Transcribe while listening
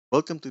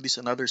Welcome to this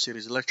another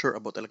series lecture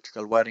about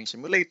electrical wiring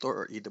simulator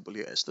or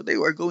EWS. Today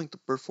we are going to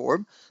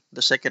perform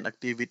the second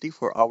activity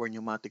for our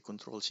pneumatic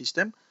control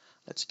system.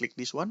 Let's click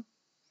this one.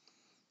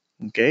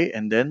 Okay,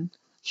 and then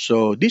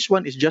so this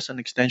one is just an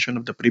extension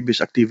of the previous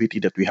activity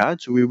that we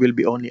had. So we will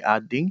be only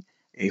adding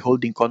a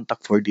holding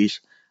contact for this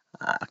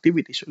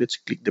activity. So let's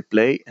click the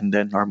play and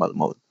then normal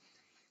mode.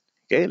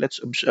 Okay,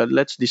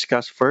 let's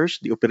discuss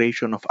first the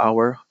operation of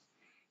our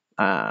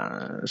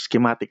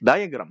schematic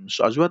diagram.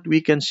 So as what we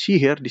can see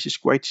here, this is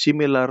quite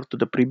similar to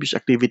the previous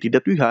activity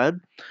that we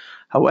had.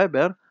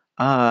 However,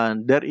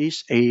 there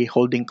is a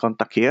holding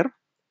contact here.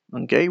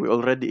 Okay, we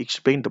already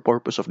explained the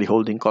purpose of the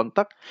holding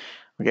contact.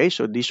 Okay,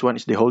 so this one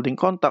is the holding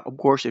contact. Of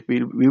course, if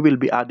we will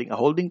be adding a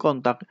holding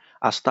contact,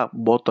 a stop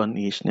button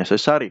is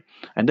necessary.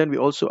 And then we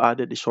also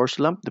added the source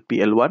lamp, the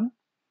PL1.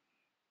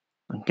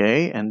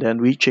 Okay, and then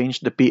we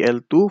changed the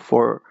PL2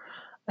 for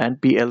and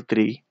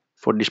PL3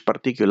 for this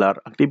particular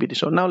activity.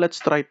 So now let's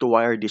try to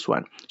wire this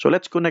one. So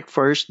let's connect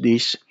first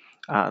this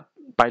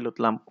pilot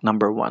lamp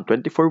number 1,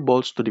 24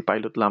 volts to the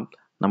pilot lamp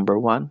number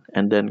 1,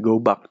 and then go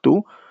back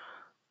to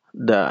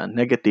the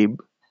negative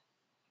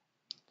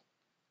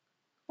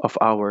of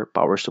our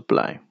power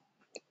supply.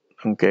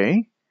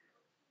 Okay,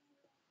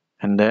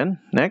 and then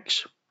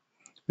next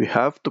we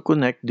have to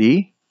connect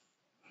the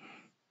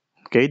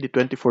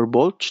 24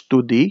 volts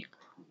to the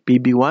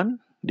PB1,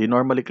 the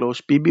normally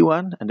closed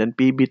PB1, and then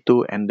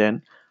PB2, and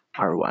then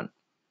R1.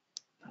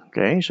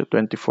 Okay, so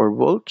 24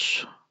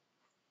 volts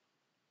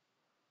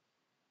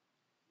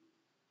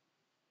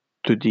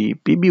to the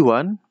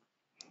PB1,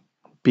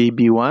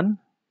 PB1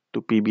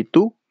 to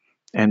PB2,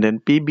 and then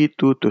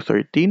PB2 to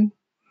 13,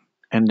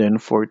 and then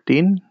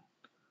 14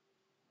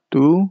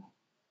 to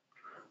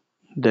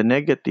the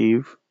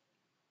negative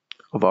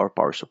of our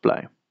power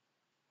supply.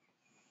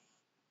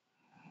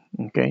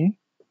 Okay,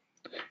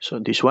 so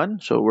this one,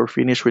 so we're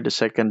finished with the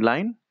second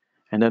line,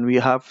 and then we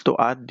have to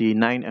add the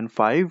 9 and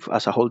 5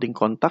 as a holding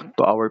contact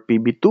to our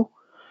PB2.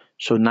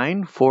 So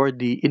 9 for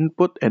the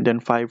input and then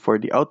 5 for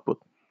the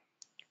output.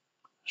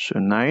 So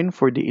 9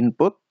 for the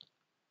input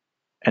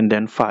and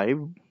then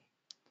 5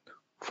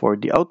 for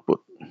the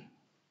output.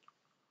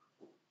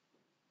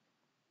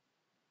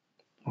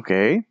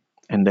 Okay,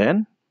 and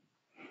then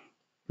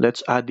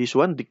let's add this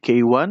one, the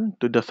K1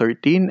 to the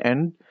 13,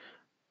 and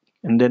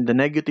then the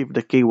negative,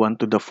 the K1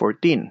 to the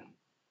 14.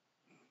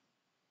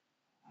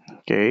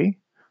 Okay,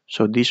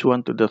 so this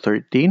one to the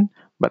 13,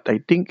 but I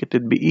think it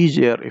would be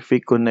easier if we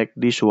connect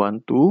this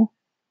one to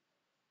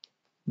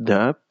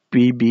the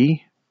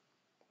PB2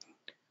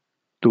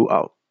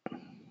 out.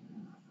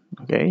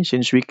 Okay,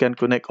 since we can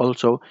connect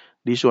also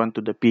this one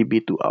to the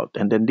PB2 out,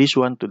 and then this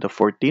one to the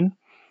 14,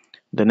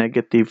 the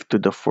negative to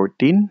the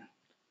 14.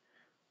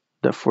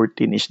 The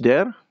 14 is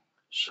there,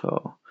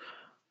 so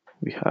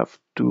we have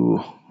to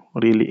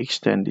really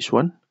extend this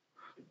one.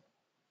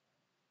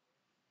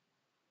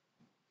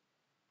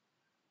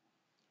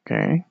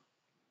 Okay,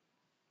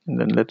 and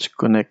then let's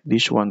connect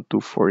this one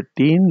to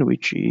 14,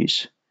 which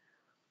is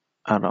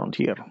around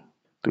here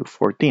to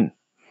 14.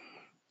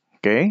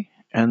 Okay,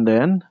 and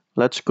then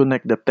let's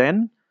connect the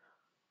 10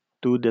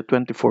 to the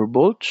 24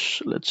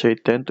 volts. Let's say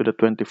 10 to the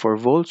 24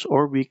 volts,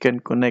 or we can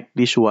connect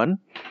this one,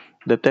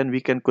 the 10, we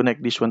can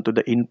connect this one to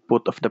the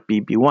input of the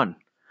PB1,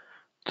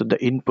 to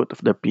the input of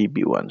the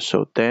PB1.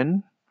 So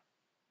 10,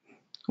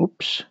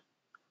 oops,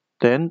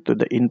 10 to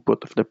the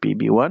input of the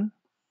PB1.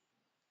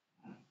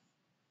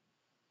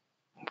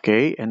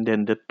 Okay, and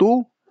then the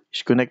 2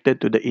 is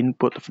connected to the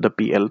input of the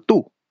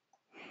PL2.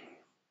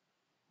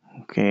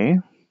 Okay,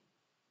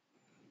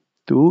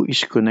 2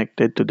 is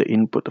connected to the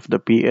input of the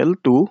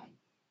PL2,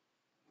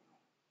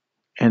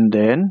 and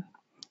then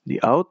the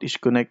out is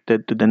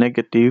connected to the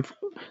negative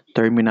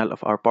terminal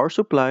of our power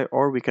supply,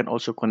 or we can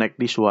also connect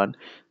this one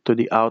to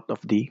the out of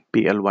the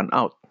PL1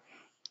 out.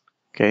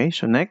 Okay,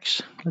 so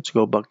next, let's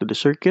go back to the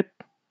circuit.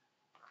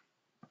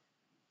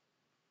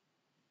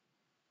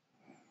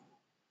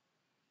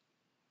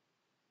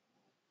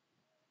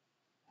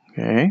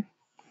 Okay,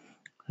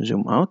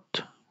 zoom out,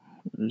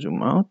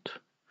 zoom out.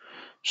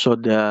 So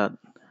the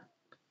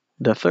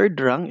third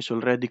rung is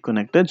already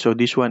connected. So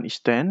this one is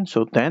 10.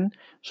 So 10.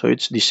 So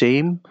it's the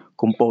same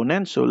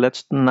component. So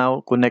let's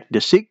now connect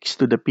the 6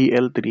 to the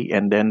PL3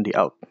 and then the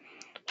out.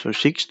 So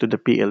 6 to the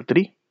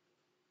PL3.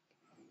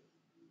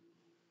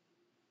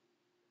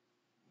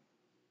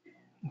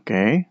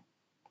 Okay.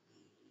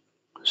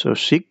 So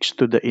 6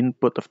 to the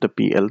input of the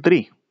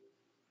PL3.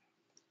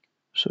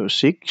 So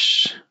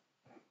 6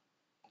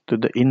 to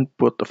the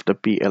input of the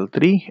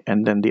PL3,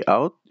 and then the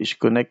out is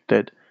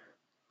connected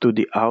to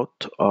the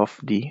out of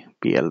the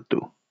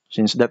PL2,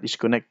 since that is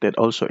connected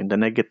also in the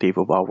negative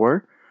of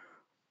our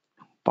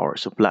power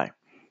supply.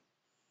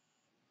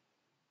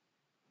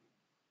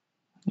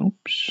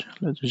 Oops,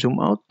 let's zoom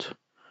out.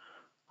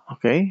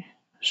 Okay,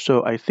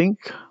 so I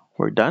think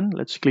we're done.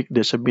 Let's click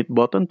the submit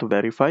button to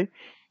verify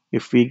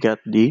if we got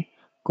the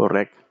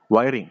correct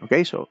wiring.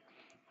 Okay, so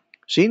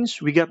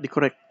since we got the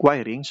correct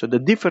wiring, so the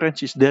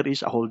difference is there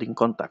is a holding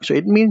contact. So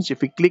it means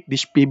if we click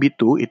this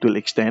PB2, it will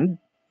extend.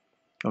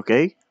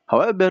 Okay,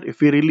 However,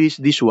 if we release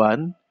this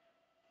one,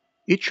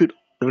 it should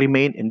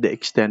remain in the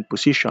extend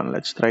position.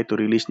 Let's try to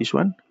release this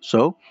one.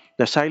 So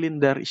the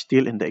cylinder is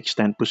still in the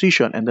extend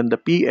position, and then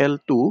the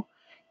PL2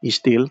 is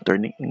still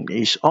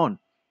is on.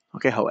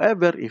 Okay,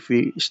 however, if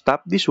we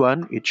stop this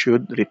one, it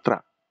should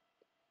retract.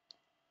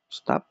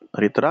 Stop,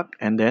 retract,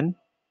 and then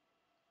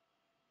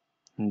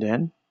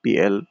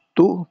PL2,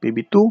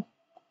 PB2,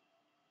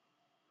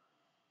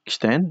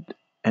 extend,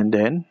 and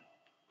then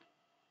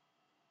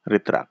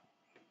retract.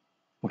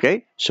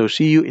 Okay, so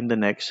see you in the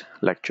next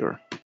lecture.